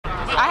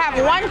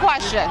have one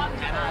question.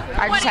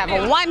 I just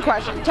have one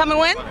question. Tell me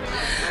when.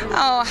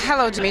 Oh,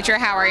 hello, Demetria.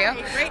 How are you?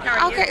 Great.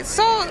 How are you? Okay,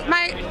 so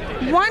my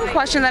one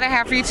question that I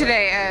have for you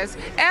today is,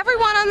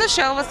 everyone on the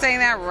show was saying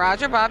that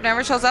Roger Bob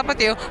never shows up with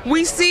you.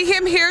 We see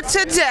him here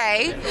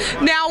today.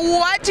 Now,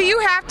 what do you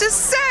have to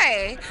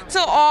say to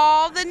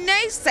all the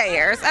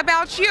naysayers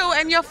about you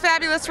and your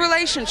fabulous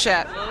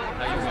relationship?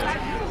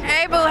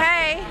 Hey, boo,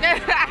 hey.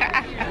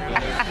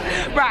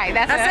 Right,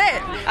 that's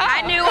it. Oh.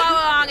 I knew all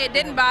along. It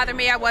didn't bother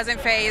me. I wasn't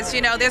phased.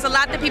 You know, there's a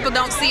lot that people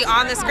don't see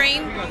on the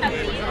screen.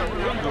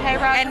 Hey,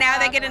 Roger, and now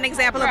they get an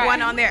example of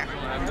one on there.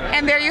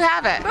 And there you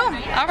have it. Boom.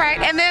 All right.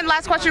 And then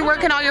last question, where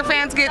can all your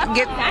fans get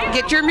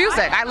your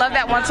music? I love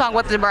that one song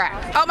with the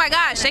brat. Oh my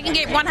gosh, they can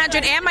get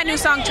 100 and my new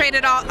song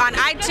Traded All on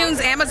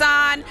iTunes,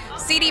 Amazon,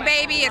 CD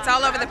Baby. It's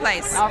all over the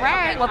place. All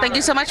right. Well, thank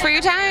you so much for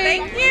your time.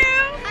 Thank you.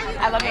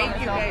 I love you. Thank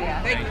you, baby.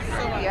 Thank you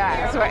so much.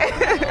 Yeah, that's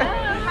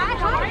right.